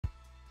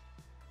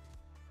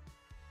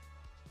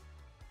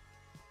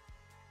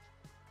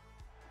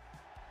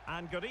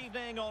And good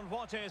evening on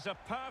what is a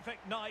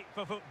perfect night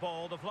for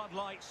football. The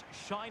floodlights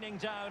shining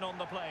down on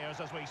the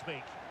players as we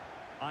speak.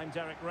 I'm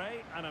Derek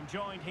Ray, and I'm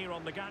joined here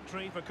on the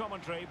gantry for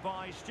commentary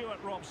by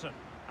Stuart Robson.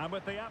 And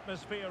with the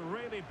atmosphere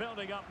really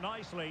building up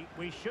nicely,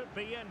 we should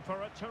be in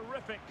for a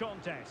terrific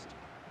contest.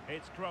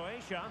 It's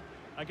Croatia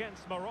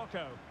against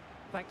Morocco.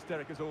 Thanks,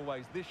 Derek, as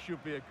always. This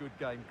should be a good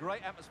game.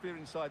 Great atmosphere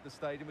inside the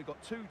stadium. We've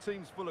got two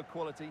teams full of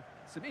quality,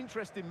 some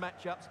interesting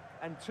matchups,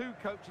 and two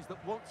coaches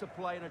that want to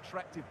play an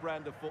attractive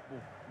brand of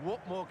football. What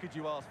more could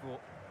you ask for?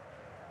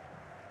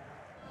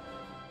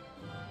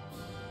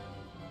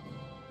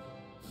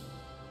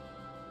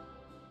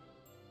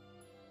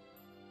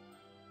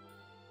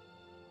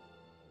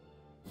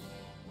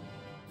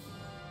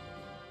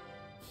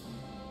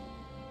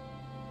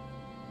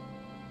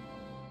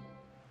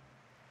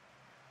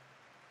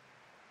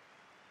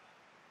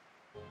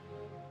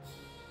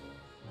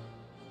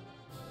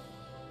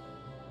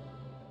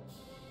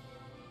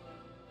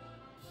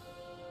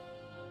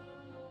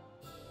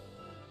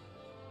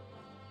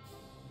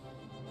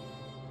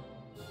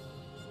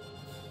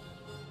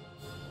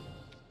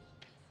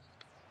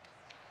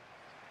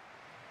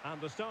 And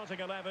the starting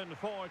 11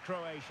 for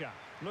Croatia.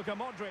 Luka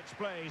Modric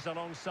plays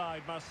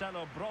alongside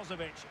Marcelo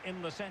Brozovic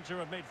in the centre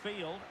of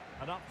midfield.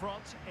 And up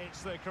front,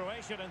 it's the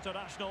Croatian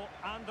international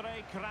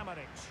Andrej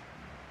Kramaric.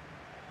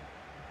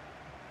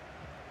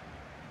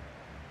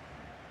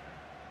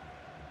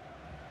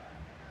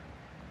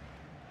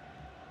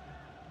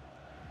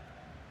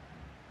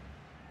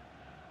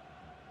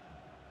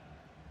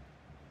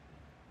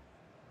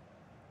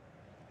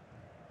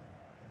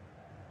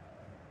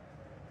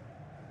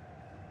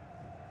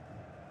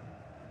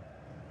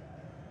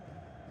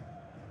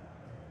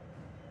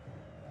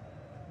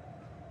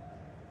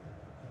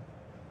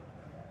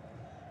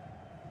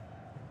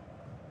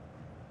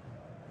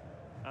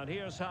 And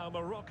here's how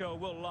Morocco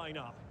will line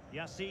up.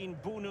 Yassine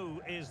Bounou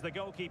is the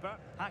goalkeeper.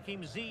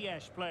 Hakim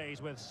Ziyech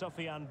plays with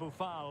Sofiane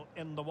Boufal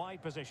in the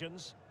wide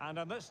positions. And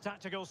in this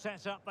tactical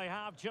setup, they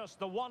have just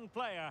the one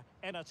player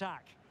in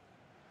attack.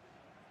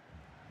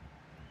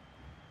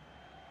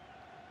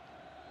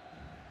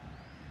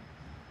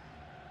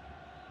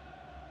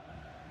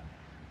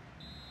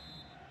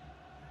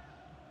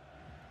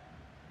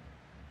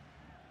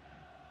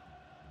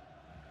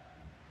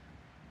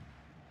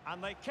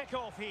 And they kick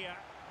off here.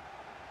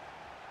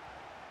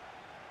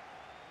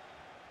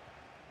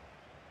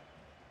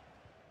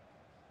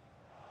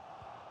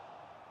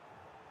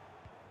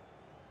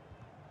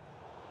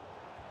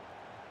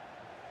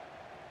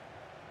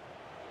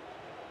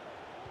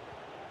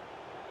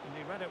 And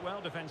he read it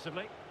well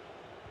defensively.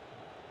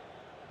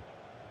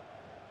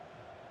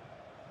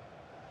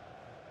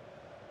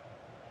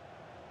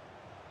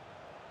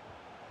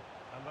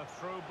 And the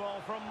through ball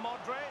from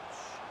Modric.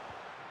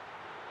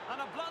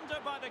 And a blunder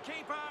by the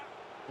keeper.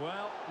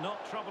 Well,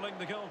 not troubling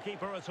the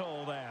goalkeeper at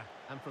all there.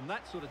 And from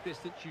that sort of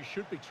distance, you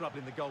should be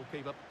troubling the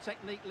goalkeeper.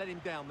 Technique let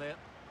him down there.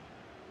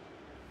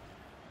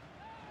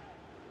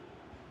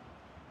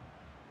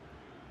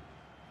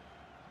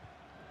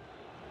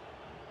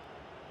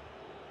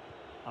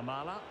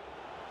 Amala.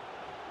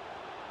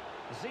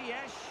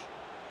 Ziyech.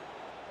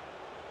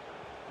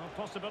 Well,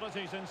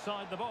 possibilities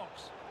inside the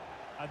box.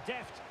 A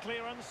deft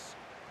clearance.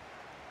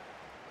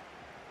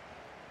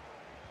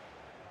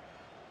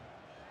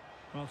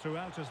 Well,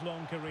 throughout his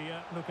long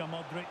career, Luka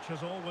Modric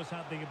has always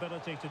had the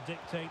ability to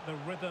dictate the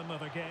rhythm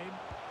of a game.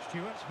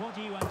 Stuart, what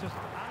do you anticipate?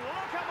 And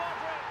Luka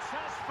Modric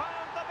has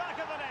found the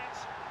back of the net.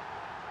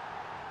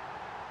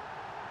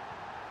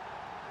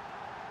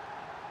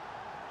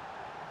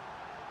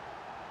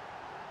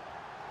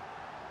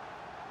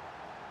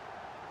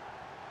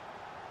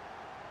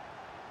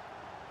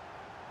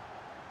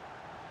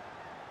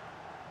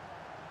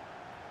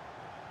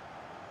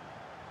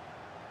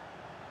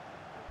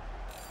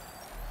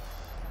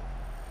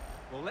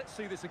 Well, let's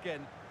see this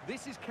again.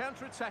 This is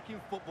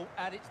counter-attacking football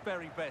at its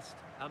very best.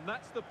 And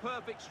that's the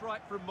perfect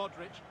strike from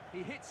Modric.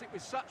 He hits it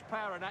with such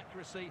power and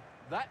accuracy.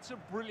 That's a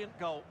brilliant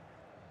goal.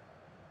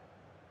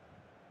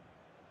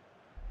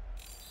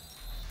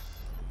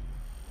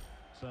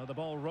 So the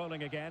ball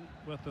rolling again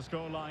with the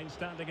scoreline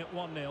standing at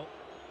 1-0.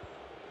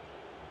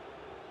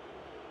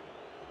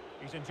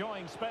 He's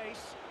enjoying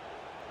space.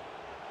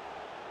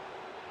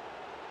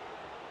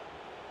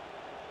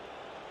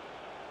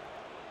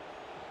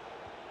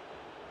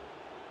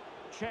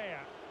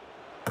 Chair.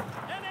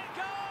 In it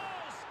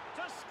goes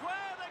to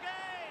square the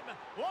game.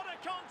 What a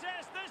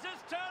contest this is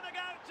turning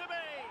out to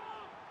be.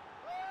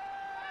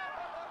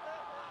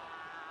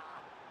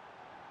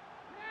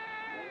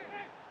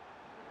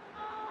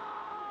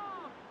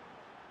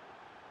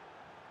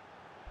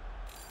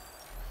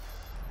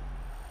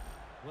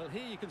 Well,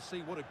 here you can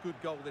see what a good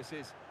goal this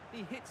is.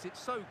 He hits it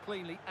so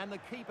cleanly and the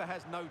keeper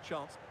has no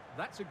chance.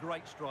 That's a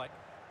great strike.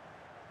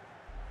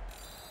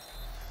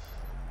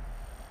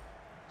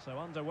 So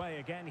underway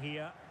again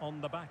here on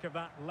the back of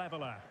that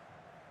leveller.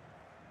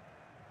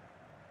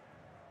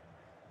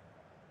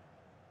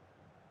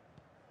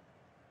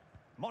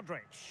 Modric.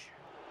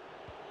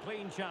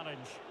 Clean challenge.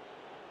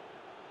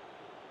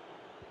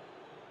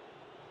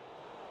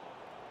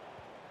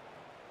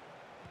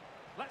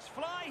 Let's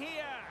fly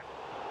here.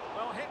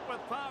 Well, hit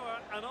with power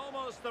and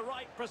almost the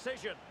right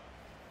precision.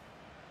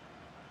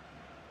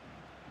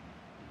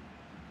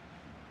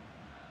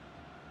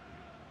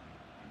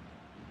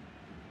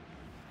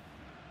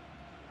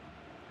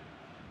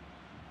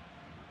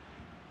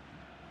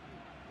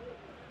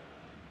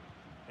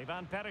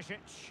 Ivan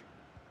Perisic.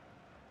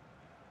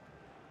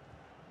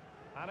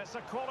 And it's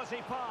a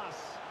quality pass.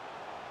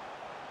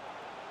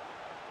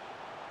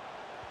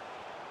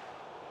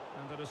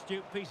 And an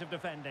astute piece of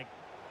defending.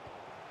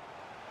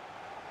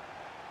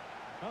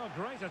 Oh,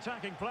 great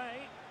attacking play.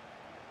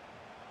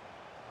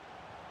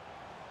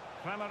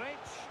 Kramaric.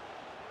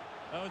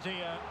 Oh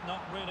dear,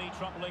 not really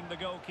troubling the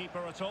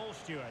goalkeeper at all,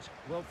 Stuart.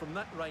 Well, from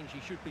that range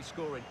he should be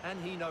scoring,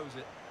 and he knows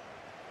it.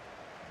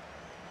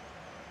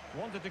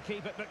 Wanted to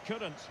keep it, but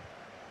couldn't.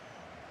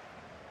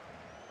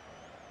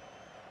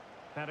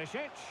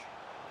 Perisic.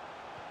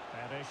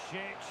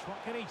 Perisic,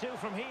 what can he do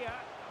from here?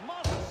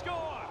 Must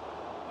score!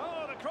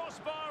 Oh, the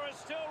crossbar is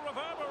still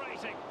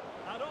reverberating.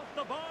 And off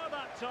the bar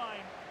that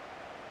time.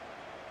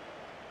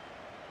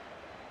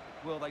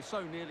 Well, they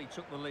so nearly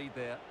took the lead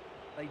there.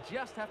 They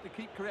just have to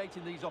keep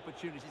creating these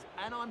opportunities,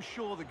 and I'm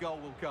sure the goal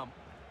will come.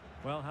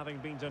 Well, having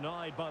been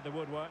denied by the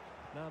woodwork,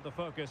 now the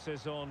focus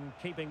is on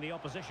keeping the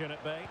opposition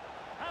at bay.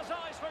 Has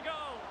eyes for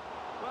goal!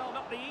 Well,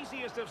 not the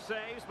easiest of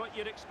saves, but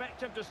you'd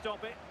expect him to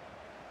stop it.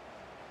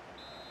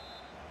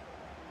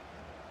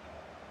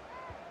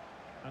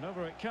 And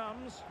over it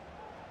comes.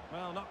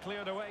 Well, not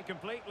cleared away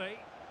completely.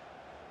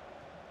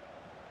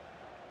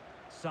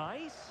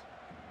 Size.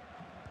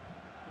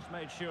 Just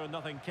made sure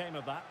nothing came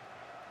of that.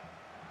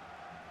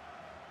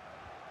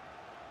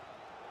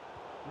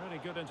 Really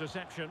good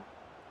interception.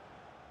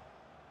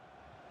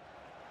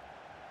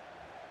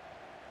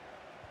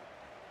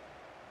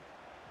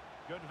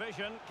 Good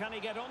vision. Can he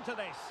get onto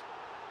this?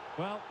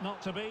 Well,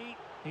 not to be.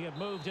 He had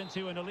moved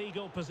into an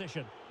illegal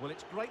position. Well,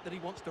 it's great that he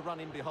wants to run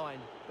in behind,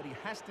 but he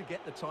has to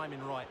get the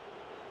timing right.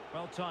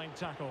 Well-timed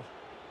tackle.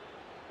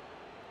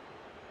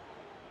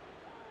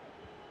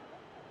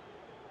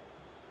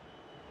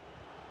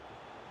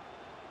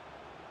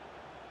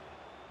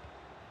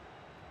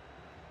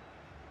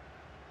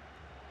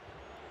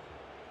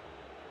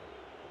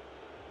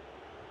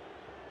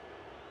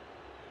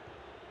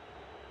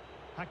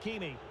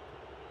 Hakimi.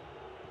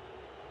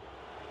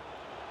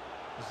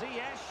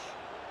 Ziyech.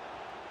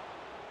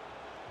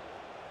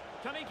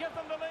 Can he give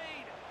them the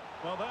lead?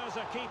 Well, there's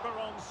a keeper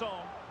on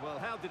song. Well,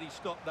 how did he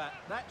stop that?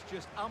 That's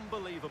just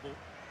unbelievable.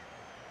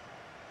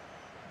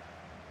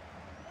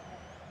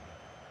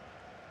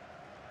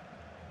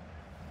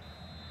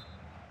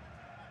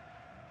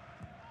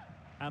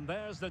 And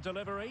there's the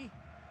delivery.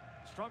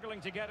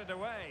 Struggling to get it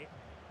away.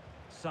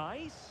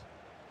 Size.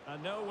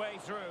 And no way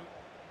through.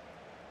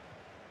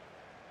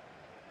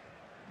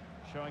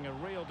 Showing a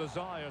real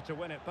desire to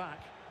win it back.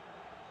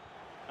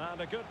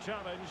 And a good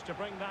challenge to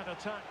bring that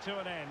attack to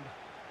an end.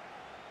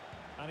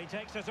 And he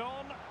takes it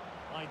on.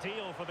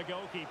 Ideal for the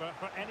goalkeeper,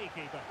 for any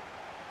keeper.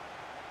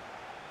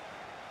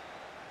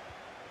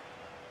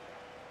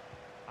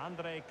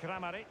 Andrej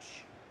Kramaric.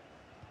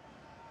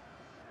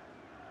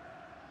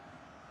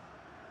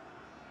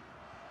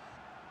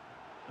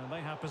 And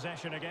they have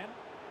possession again.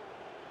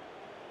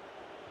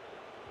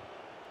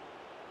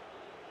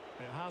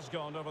 It has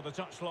gone over the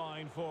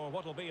touchline for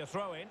what will be a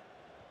throw-in.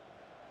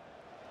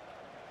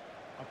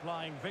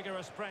 Applying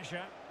vigorous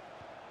pressure.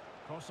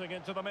 Crossing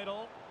into the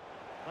middle.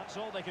 That's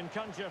all they can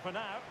conjure for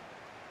now.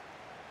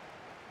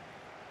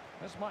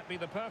 This might be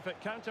the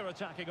perfect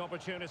counter-attacking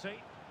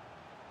opportunity.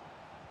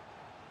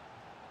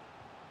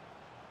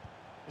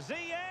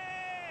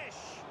 Ziyech!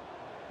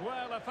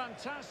 Well, a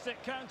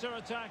fantastic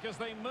counter-attack as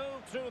they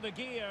move through the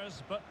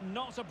gears, but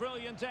not a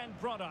brilliant end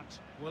product.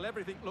 Well,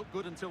 everything looked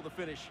good until the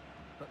finish,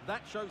 but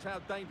that shows how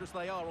dangerous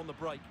they are on the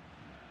break.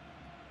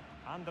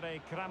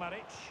 Andrej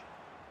Kramaric.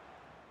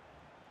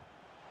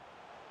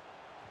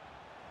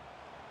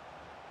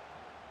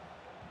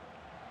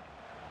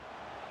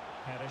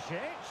 Perisic.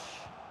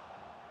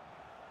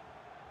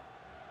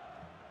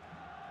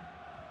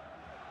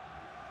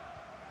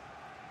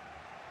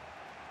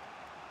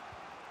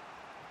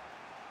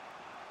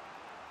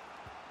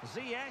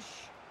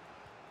 Ziyech.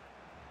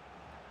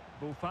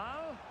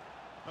 Buffal.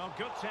 Well,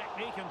 good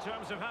technique in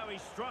terms of how he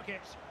struck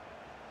it.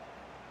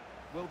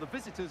 Well, the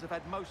visitors have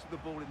had most of the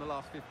ball in the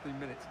last 15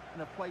 minutes and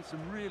have played some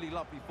really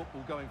lovely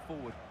football going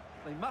forward.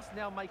 They must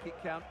now make it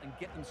count and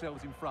get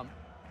themselves in front.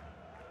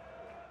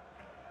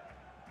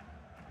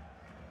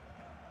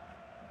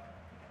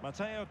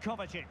 Mateo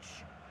Kovacic.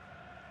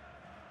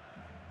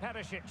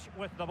 Perisic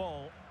with the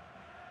ball.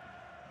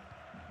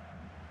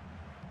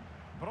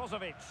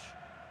 Brozovic.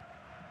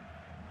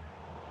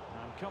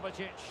 And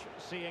Kovacic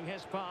seeing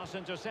his pass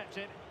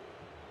intercepted.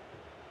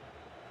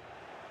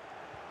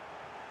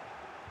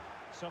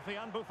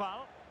 Sofiane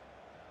Buffal.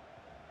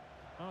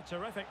 Oh,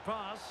 terrific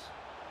pass.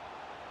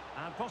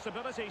 And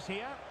possibilities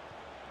here.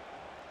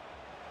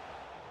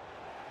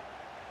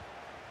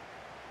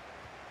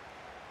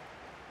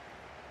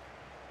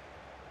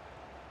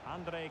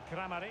 Andrej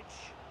Kramaric.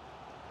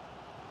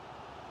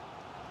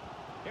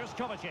 Here's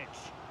Kovacic.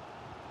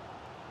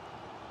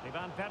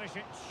 Ivan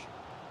Perisic.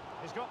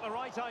 He's got the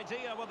right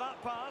idea with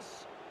that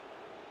pass.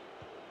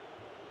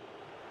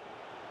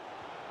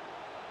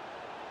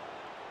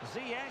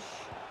 Ziyech.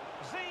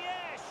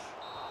 Ziyech!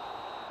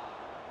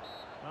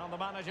 Well, the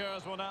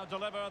managers will now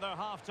deliver their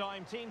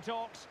half-time team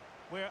talks.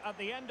 We're at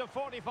the end of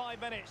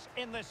 45 minutes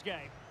in this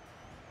game.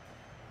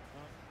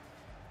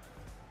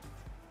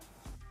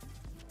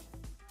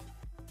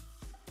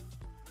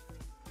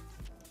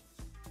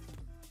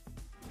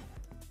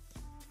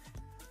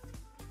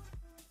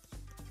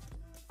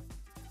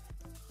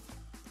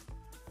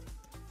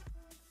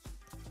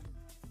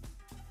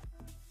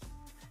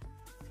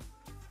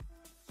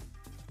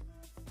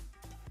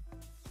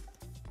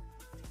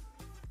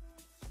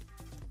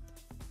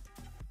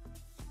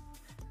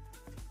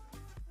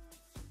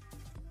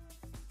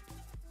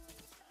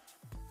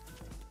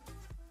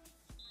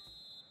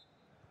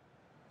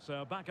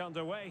 So back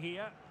underway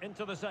here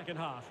into the second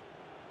half.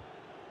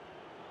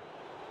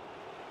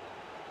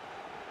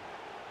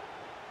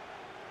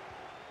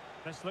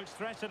 This looks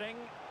threatening.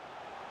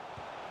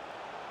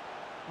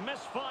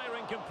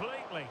 Misfiring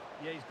completely.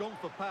 Yeah, he's gone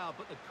for power,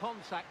 but the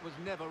contact was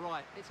never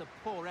right. It's a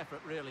poor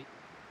effort, really.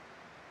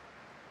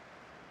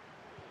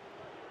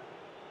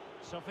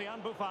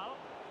 Sofiane Boufal.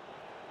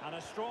 And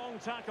a strong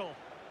tackle.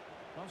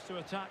 Loves to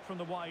attack from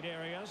the wide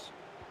areas.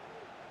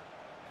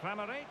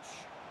 Kramaric.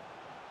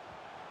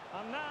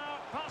 And now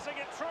passing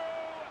it through.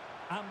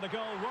 And the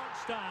goal won't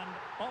stand.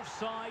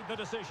 Offside the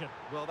decision.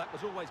 Well, that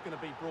was always going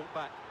to be brought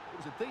back. It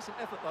was a decent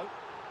effort, though.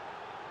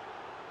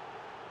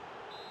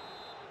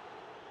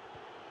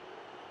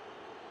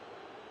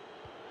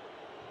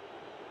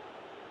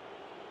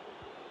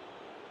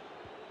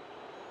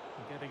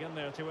 Getting in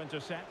there to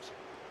intercept.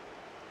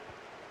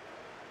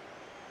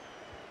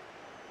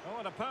 Oh,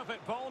 and a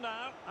perfect ball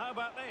now. How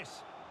about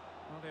this?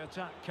 Well, the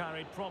attack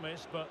carried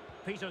promise, but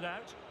petered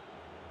out.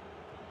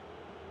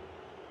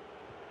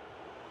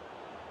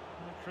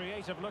 A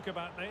creative look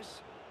about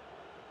this.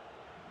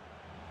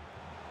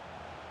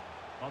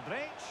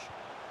 Modric.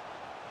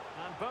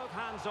 And both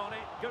hands on it.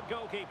 Good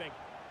goalkeeping.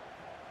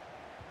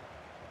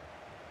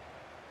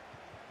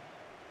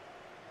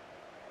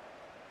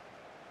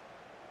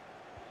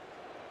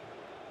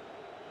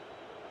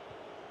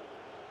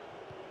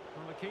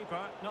 Well, the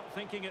keeper not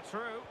thinking it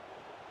through.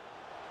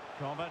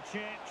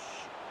 Kovacic.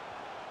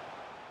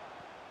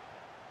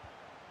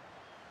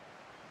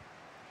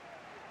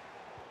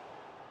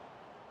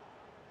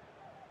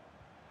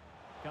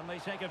 Can they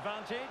take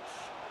advantage?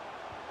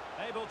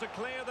 Able to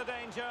clear the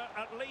danger,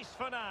 at least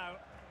for now.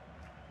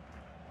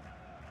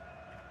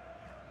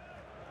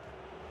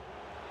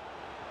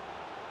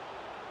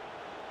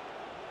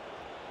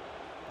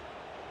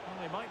 Well,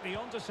 they might be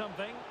onto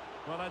something.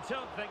 Well, I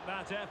don't think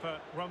that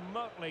effort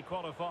remotely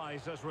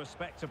qualifies as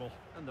respectable.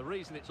 And the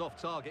reason it's off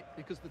target,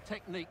 because the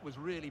technique was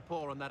really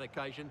poor on that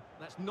occasion.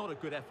 That's not a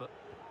good effort.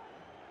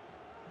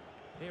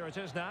 Here it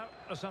is now,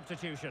 a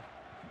substitution.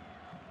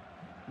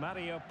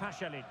 Mario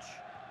Pasalic.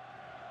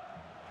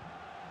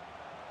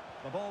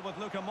 The ball with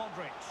Luka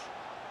Modric.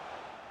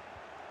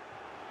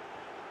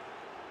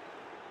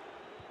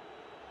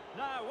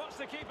 Now, what's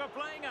the keeper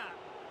playing at?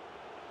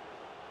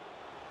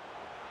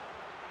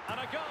 And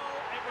a goal.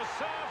 It was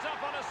served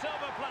up on a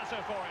silver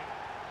platter for him.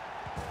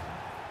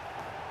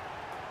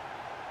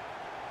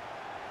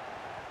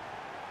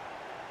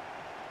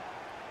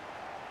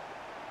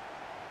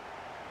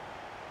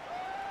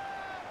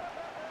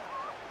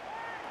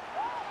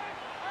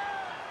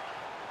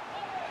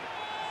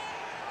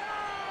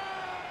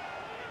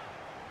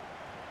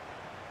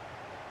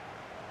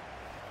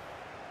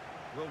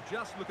 Well,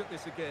 just look at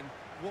this again.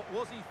 What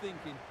was he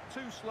thinking?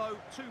 Too slow,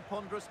 too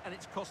ponderous, and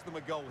it's cost them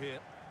a goal here.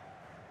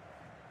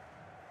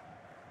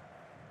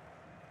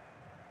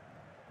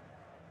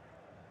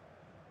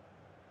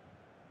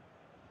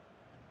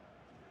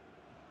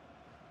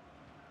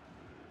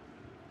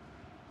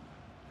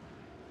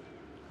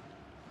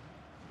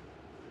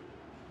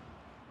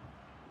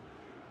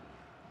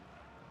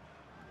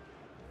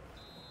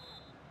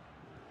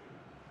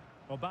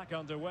 Well, back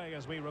underway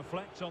as we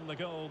reflect on the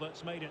goal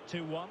that's made it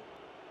 2-1.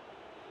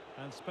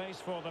 And space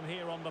for them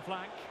here on the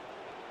flank.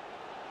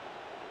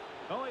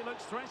 Oh, he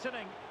looks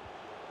threatening.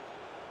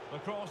 The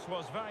cross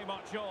was very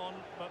much on,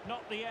 but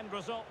not the end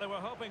result they were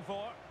hoping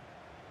for.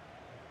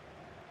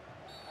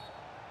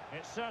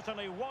 It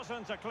certainly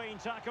wasn't a clean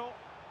tackle,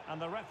 and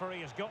the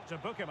referee has got to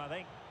book him, I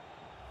think.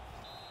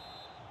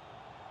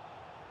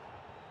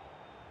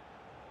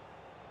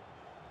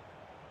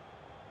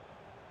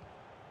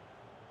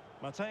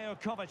 Mateo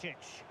Kovacic.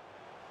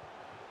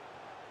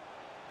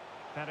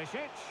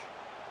 Perisic.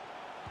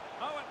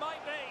 Oh, it might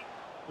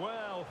be.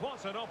 Well,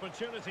 what an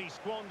opportunity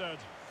squandered.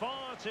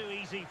 Far too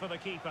easy for the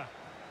keeper.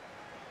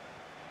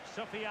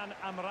 Sofiane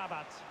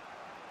Amrabat.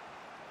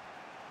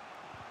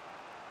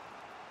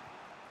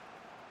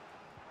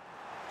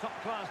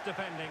 Top-class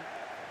defending.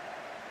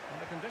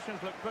 And the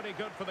conditions look pretty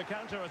good for the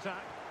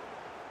counter-attack.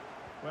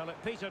 Well, it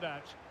petered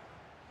out.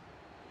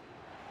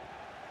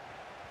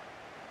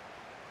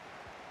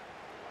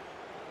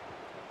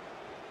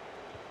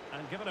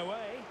 And given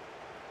away.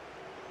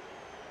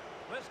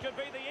 This could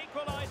be the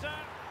equaliser.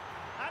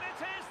 And it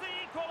is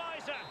the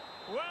equaliser.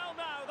 Well,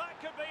 now, that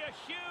could be a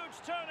huge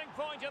turning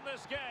point in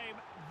this game.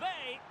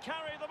 They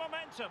carry the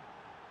momentum.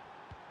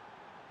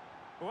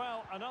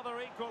 Well, another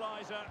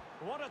equaliser.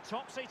 What a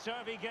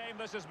topsy-turvy game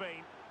this has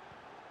been.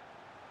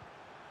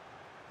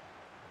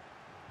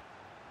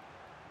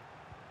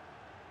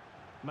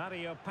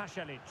 Mario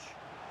Pasalic.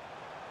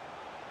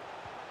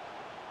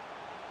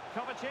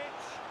 Kovacic.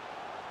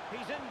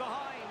 He's in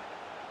behind.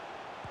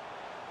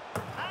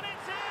 And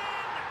it's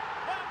in!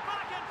 They're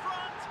back in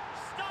front!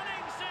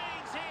 Stunning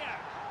scenes here!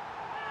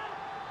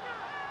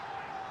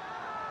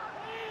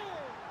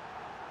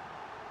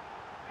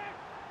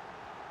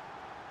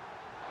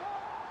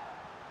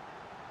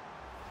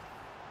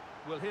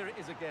 Well, here it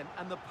is again,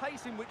 and the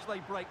pace in which they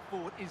break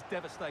forward is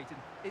devastating.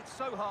 It's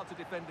so hard to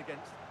defend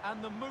against,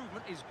 and the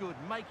movement is good,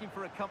 making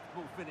for a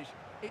comfortable finish.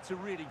 It's a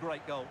really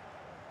great goal.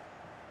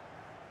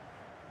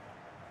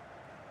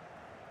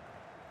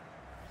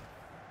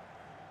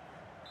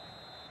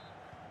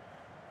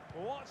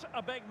 What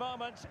a big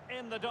moment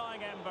in the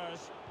dying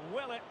embers.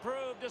 Will it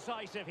prove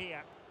decisive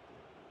here?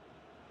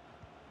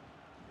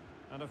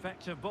 An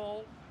effective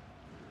ball.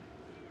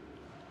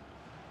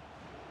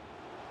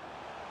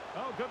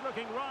 Oh,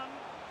 good-looking run.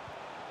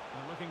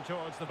 And looking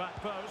towards the back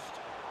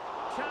post.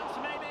 Chance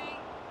maybe.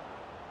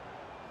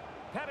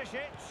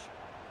 Perisic.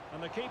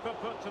 And the keeper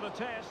put to the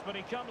test, but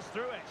he comes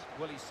through it.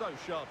 Well, he's so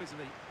sharp, isn't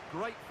he?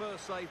 Great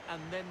first save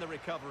and then the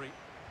recovery.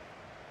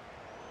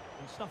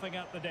 And snuffing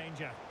out the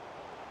danger.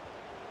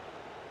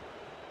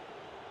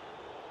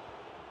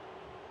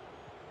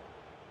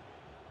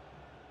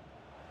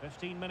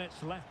 "15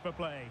 minutes left for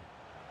play.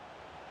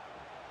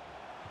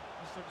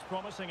 This looks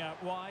promising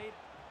out wide.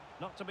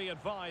 Not to be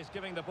advised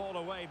giving the ball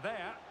away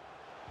there.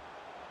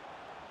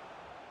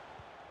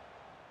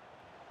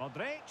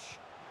 Modric.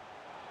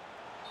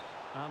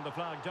 And the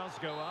flag does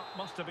go up.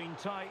 Must have been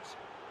tight.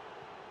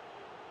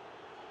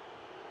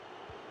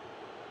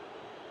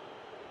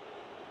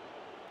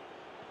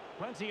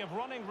 Plenty of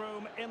running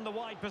room in the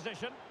wide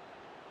position.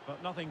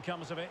 But nothing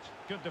comes of it.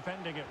 Good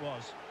defending it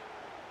was.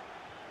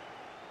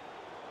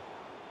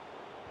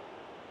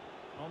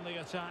 On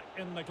the attack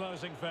in the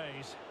closing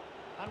phase.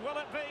 And will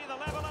it be the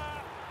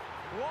leveller?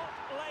 What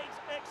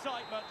late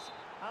excitement.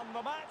 And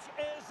the match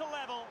is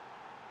level.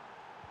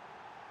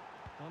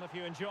 Well, if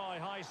you enjoy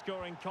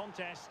high-scoring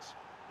contests,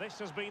 this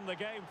has been the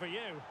game for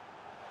you.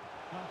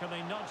 How can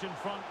they nudge in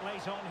front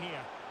late on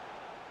here?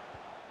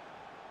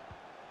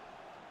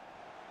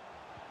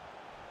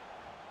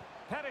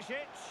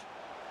 Perisic.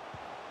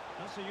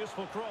 That's a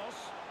useful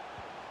cross.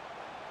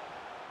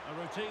 A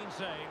routine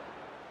save.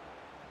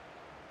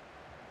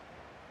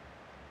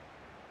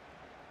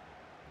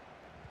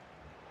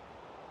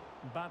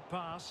 Bad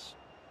pass.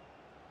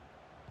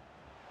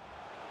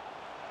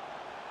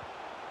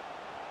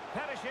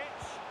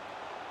 Perisic.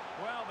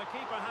 Well, the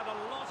keeper had a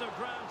lot of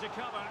ground to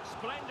cover.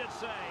 Splendid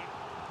save.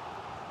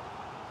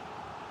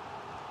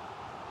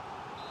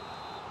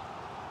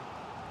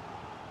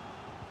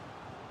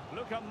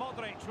 Luka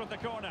Modric with the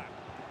corner.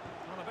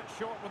 Well, a bit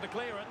short with the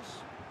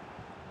clearance.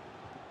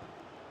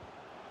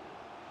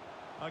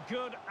 A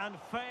good and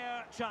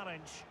fair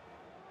challenge.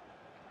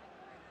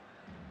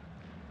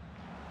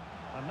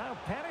 And now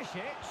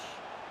Perisic.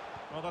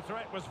 Well, the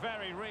threat was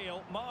very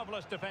real.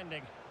 Marvellous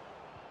defending.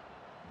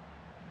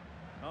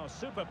 Oh,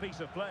 super piece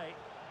of play.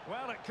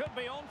 Well, it could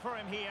be on for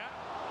him here.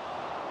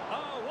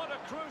 Oh, what a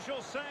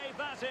crucial save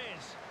that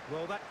is.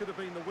 Well, that could have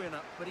been the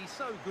winner, but he's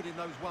so good in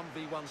those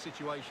 1v1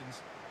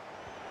 situations.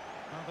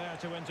 Well, there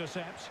to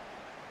intercept.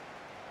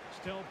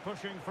 Still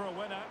pushing for a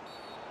winner.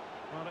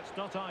 Well, it's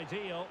not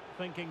ideal,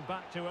 thinking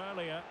back to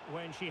earlier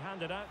when she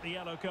handed out the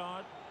yellow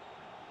card.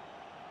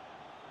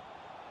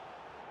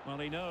 Well,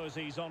 he knows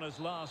he's on his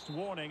last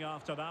warning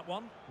after that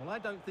one. Well, I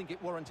don't think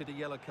it warranted a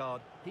yellow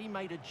card. He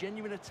made a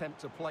genuine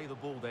attempt to play the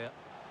ball there.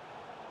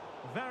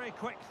 Very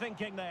quick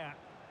thinking there.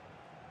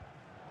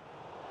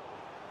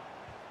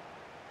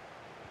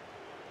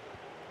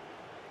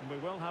 And we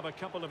will have a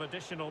couple of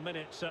additional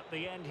minutes at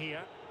the end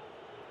here.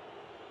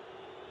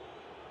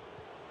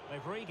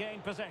 They've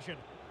regained possession.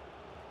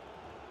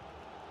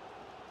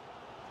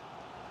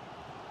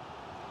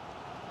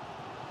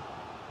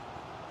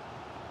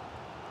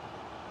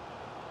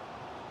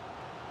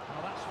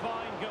 Well, that's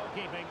fine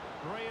goalkeeping.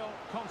 Real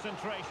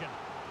concentration.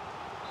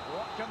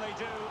 What can they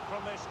do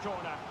from this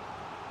corner?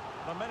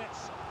 The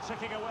minutes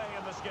ticking away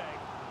in this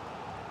game.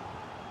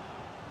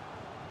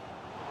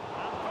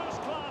 And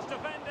first-class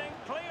defending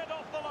cleared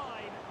off the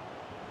line.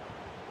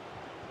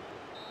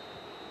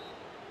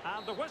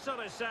 And the whistle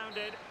is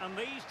sounded, and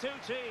these two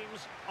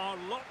teams are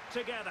locked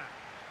together.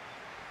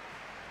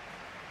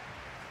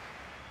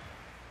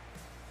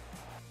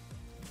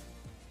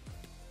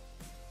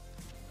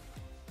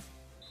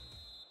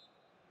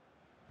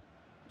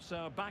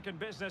 So back in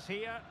business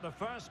here, the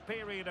first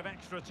period of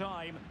extra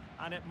time,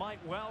 and it might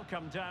well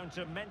come down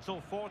to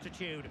mental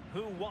fortitude.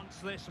 Who wants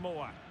this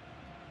more?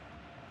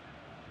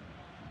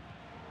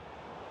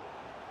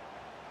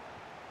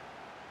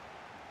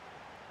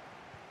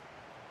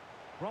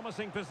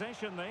 Promising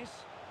possession, this.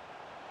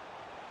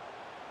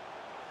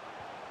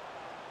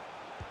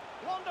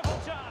 Wonderful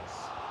chance.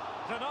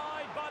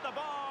 Denied by the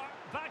bar.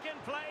 Back in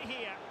play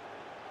here.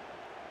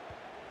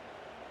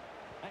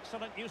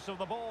 Excellent use of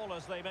the ball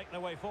as they make their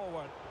way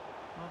forward.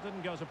 Well,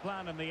 didn't go to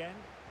plan in the end.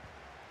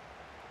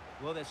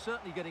 Well, they're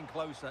certainly getting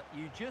closer.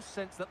 You just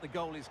sense that the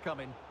goal is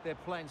coming. They're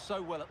playing so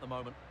well at the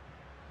moment.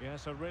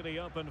 Yes, a really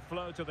open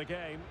flow to the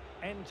game.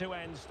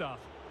 End-to-end stuff.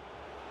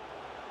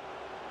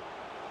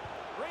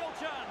 Real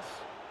chance.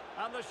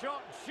 And the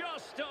shot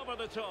just over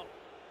the top.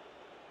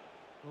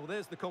 Well,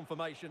 there's the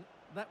confirmation.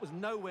 That was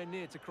nowhere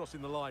near to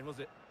crossing the line, was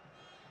it?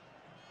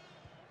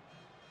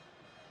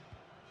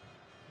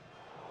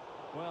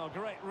 Well,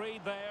 great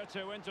read there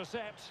to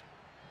intercept.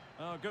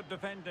 Oh, good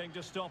defending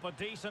to stop a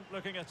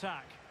decent-looking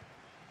attack.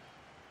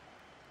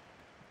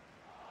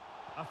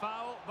 A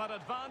foul, but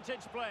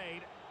advantage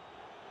played.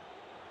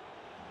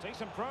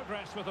 Decent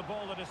progress with the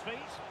ball at his feet.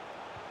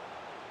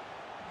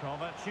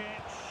 Kovacic.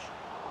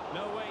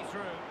 No way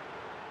through.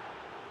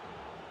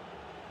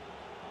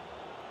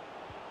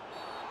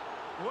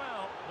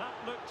 Well, that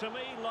looked to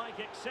me like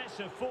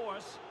excessive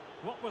force.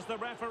 What was the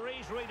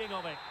referee's reading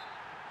of it?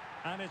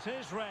 And it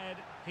is red.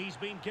 He's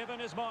been given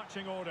his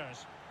marching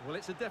orders. Well,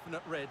 it's a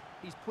definite red.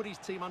 He's put his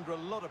team under a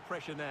lot of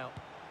pressure now.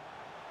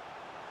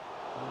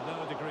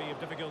 No degree of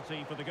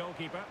difficulty for the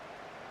goalkeeper.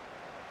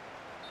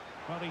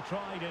 Well, he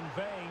tried in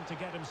vain to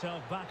get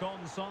himself back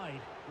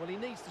onside. Well, he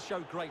needs to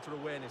show greater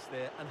awareness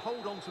there and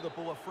hold on to the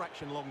ball a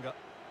fraction longer.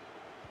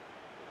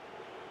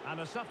 And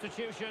a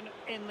substitution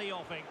in the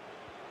offing.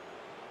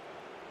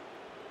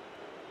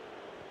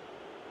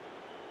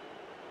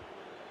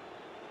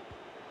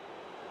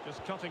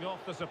 Just cutting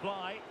off the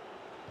supply.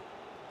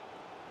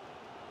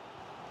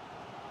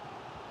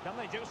 Can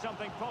they do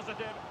something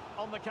positive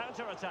on the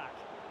counter-attack?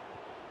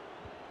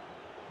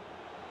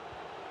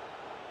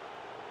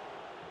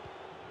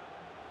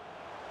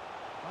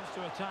 Wants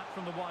to attack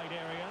from the wide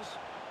areas.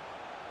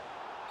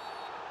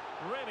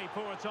 Really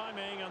poor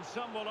timing, and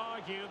some will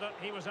argue that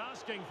he was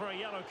asking for a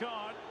yellow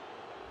card.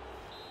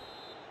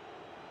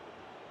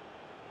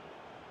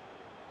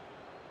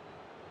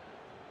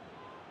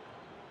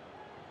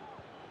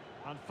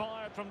 And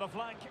fired from the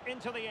flank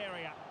into the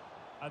area.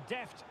 A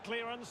deft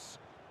clearance.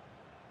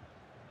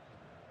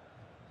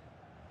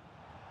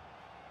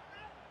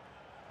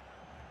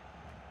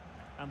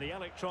 And the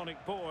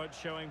electronic board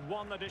showing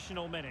 1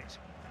 additional minute.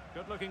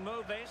 Good looking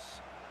move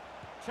this.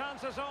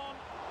 Chances on.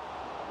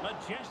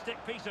 Majestic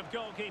piece of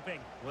goalkeeping.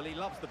 Well, he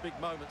loves the big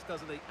moments,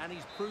 doesn't he? And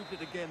he's proved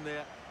it again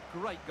there.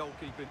 Great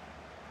goalkeeping.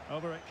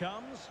 Over it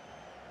comes.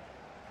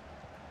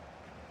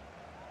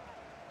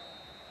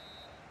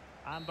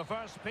 And the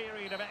first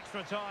period of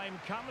extra time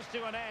comes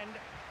to an end.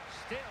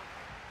 Still,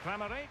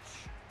 Kramaric.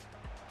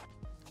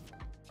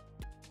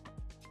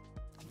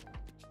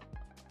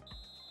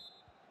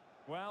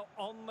 Well,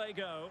 on they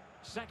go.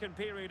 Second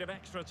period of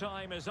extra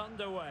time is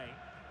underway.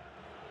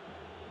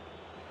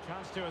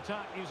 Chance to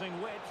attack using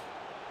width.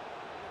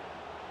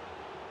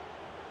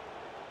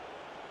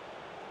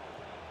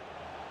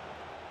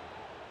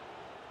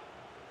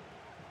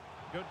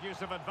 Good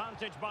use of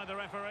advantage by the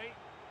referee.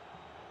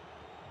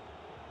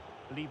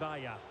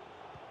 Libaya.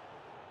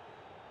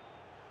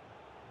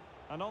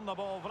 And on the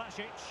ball,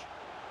 Vlasic.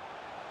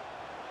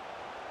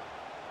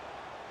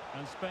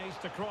 And space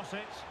to cross it.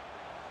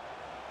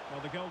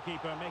 Well, the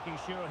goalkeeper making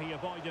sure he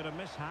avoided a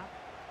mishap.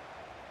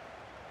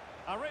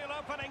 A real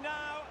opening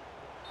now.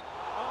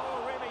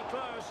 Oh, really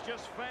close.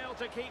 Just failed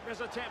to keep his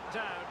attempt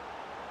down.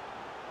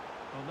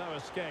 Well, no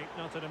escape.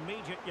 Not an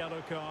immediate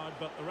yellow card,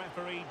 but the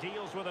referee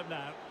deals with it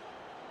now.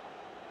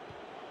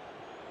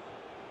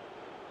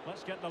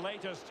 Let's get the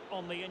latest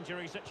on the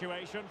injury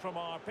situation from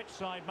our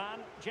pitchside man,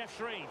 Jeff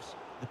Shreves.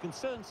 The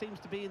concern seems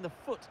to be in the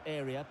foot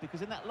area,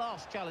 because in that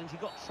last challenge he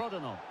got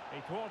trodden on.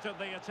 He thwarted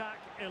the attack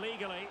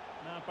illegally.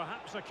 Now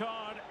perhaps a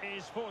card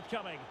is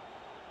forthcoming.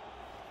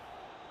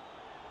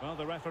 Well,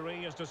 the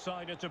referee has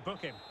decided to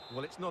book him.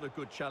 Well, it's not a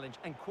good challenge,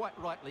 and quite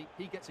rightly,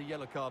 he gets a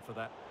yellow card for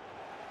that.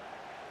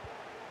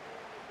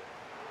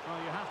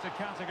 Well, you have to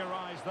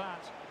categorise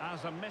that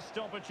as a missed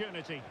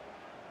opportunity.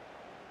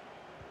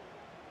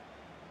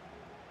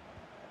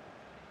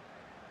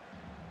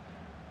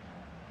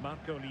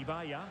 Marco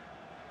Libaya.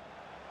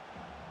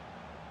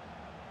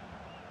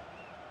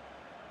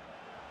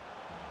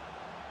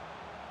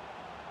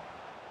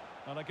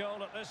 And a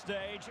goal at this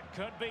stage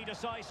could be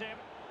decisive,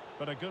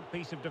 but a good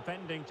piece of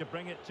defending to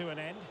bring it to an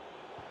end.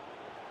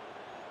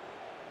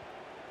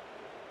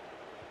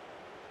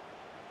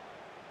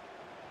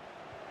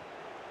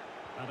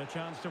 And a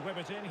chance to whip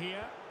it in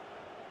here.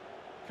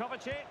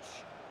 Kovacic.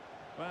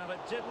 Well, it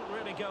didn't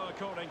really go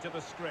according to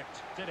the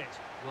script, did it?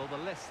 Well, the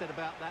less said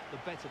about that, the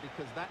better,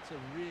 because that's a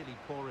really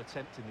poor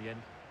attempt in the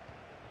end.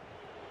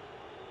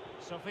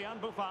 Sofiane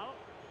Boufal.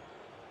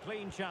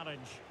 Clean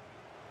challenge.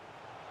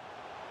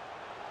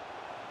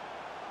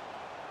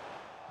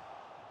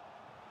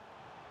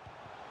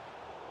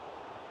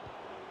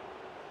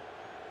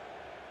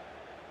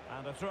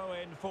 And a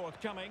throw-in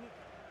forthcoming.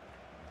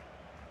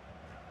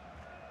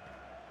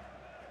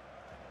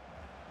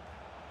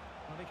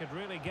 Well, he could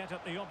really get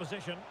at the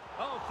opposition.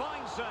 Oh,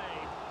 fine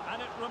save. And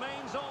it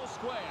remains all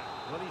square.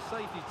 Well, he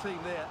saved his team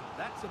there.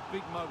 That's a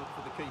big moment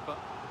for the keeper.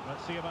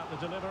 Let's see about the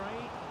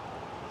delivery.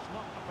 It's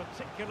not a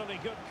particularly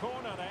good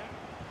corner there.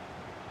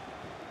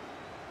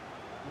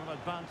 No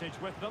advantage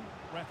with them.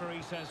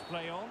 Referee says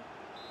play on.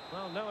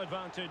 Well, no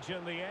advantage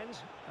in the end,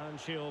 and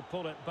she'll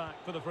pull it back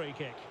for the free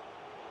kick.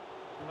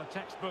 Well, a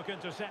textbook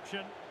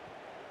interception.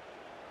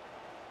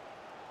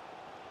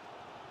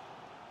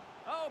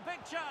 Oh,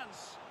 big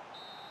chance.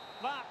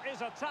 That is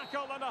a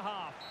tackle and a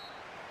half.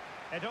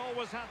 It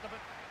always had to be...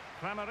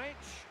 Kramaric.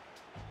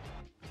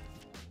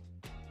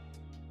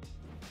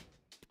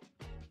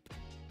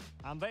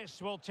 And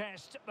this will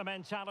test the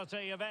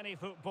mentality of any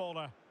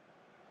footballer.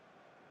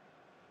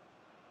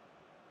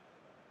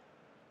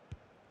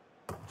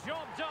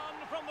 Job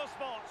done from the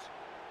spot.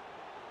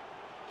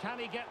 Can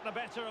he get the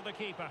better of the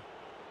keeper?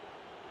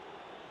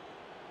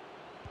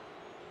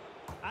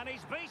 And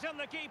he's beaten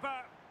the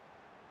keeper.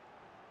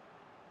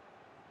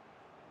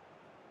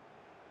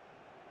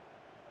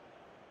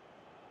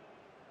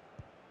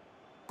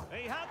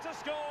 He had to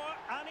score,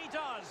 and he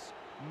does.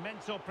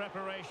 Mental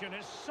preparation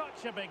is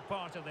such a big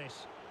part of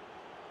this.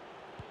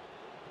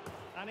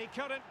 And he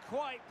couldn't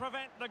quite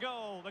prevent the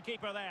goal, the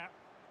keeper there.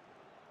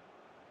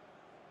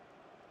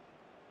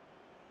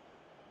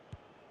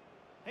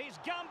 He's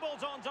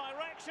gambled on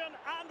direction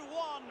and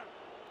won.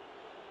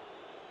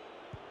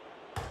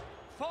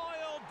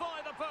 Foiled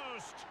by the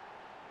post.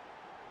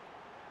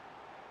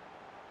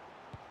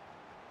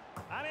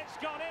 And it's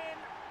gone in.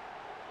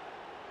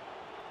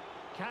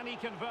 Can he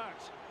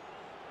convert?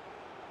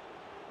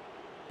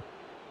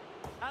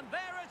 And there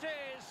it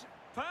is.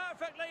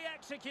 Perfectly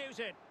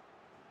executed.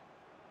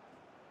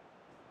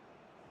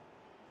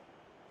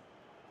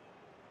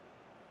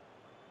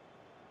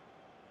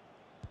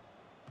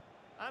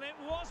 And it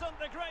wasn't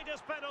the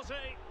greatest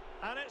penalty.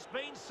 And it's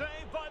been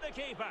saved by the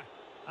keeper.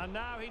 And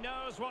now he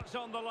knows what's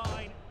on the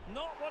line.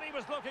 Not what he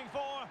was looking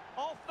for.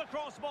 Off the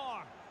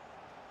crossbar.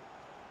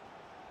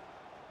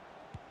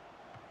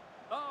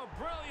 Oh,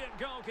 brilliant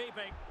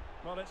goalkeeping.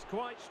 Well, it's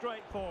quite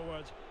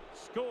straightforward.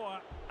 Score,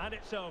 and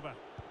it's over.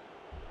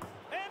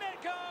 In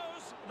it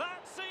goes.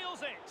 That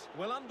seals it.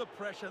 Well, under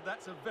pressure,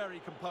 that's a very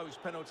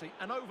composed penalty.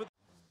 And over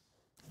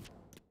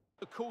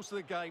the course of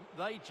the game,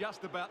 they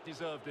just about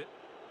deserved it.